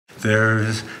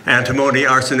There's antimony,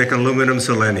 arsenic, aluminum,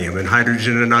 selenium, and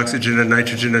hydrogen and oxygen and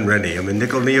nitrogen and rhenium, and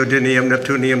nickel, neodymium,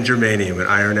 neptunium, germanium, and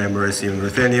iron, americium,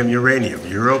 ruthenium, uranium,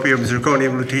 europium,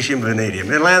 zirconium, lutetium,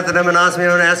 vanadium, and lanthanum, and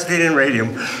osmium, and acetine, and radium,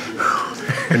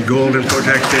 and gold, and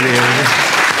protactinium,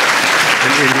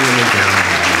 and indium, and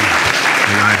gallium,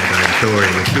 and iodine,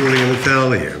 thorium, and thulium, and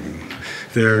thallium.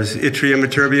 There's yttrium,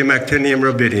 ytterbium, actinium,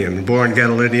 rubidium, boron,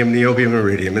 gadolinium, niobium,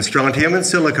 iridium, and strontium, and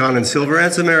silicon, and silver,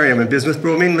 and samarium, and bismuth,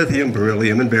 bromine, lithium,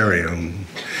 beryllium, and barium.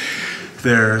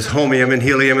 There's holmium, and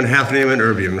helium, and hafnium, and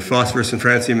erbium, and phosphorus, and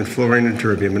francium, and fluorine, and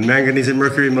terbium, and manganese, and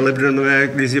mercury, molybdenum, and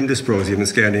magnesium, dysprosium, and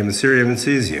scandium, and cerium, and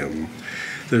cesium.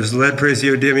 There's lead,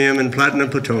 praseodymium, and platinum,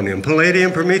 plutonium,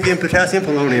 palladium, promethium, potassium,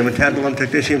 polonium, and tantalum,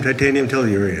 technetium, titanium,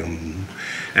 tellurium,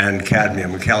 and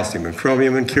cadmium, and calcium, and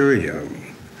chromium, and curium.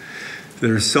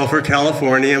 There's sulfur,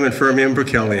 californium, and fermium,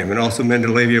 berkelium, and also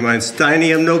mendelevium,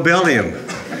 einsteinium, nobelium,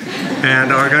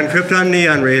 and argon, krypton,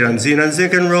 neon, radon, xenon,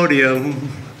 zinc, and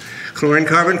rhodium, chlorine,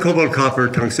 carbon, cobalt, copper,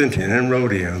 tungsten, tin, and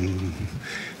rhodium.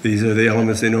 These are the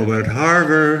elements they know about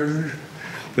Harvard,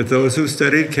 but those who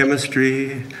studied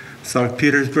chemistry, St.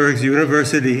 Petersburg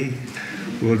University,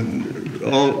 will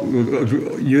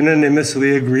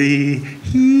unanimously agree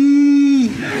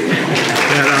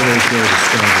that others were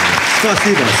discovered.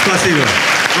 Спасибо, спасибо.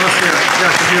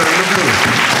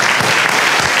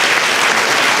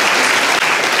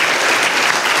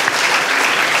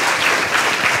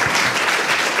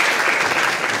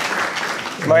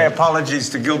 My apologies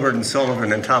to Gilbert and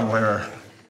Sullivan and Tom Lehrer.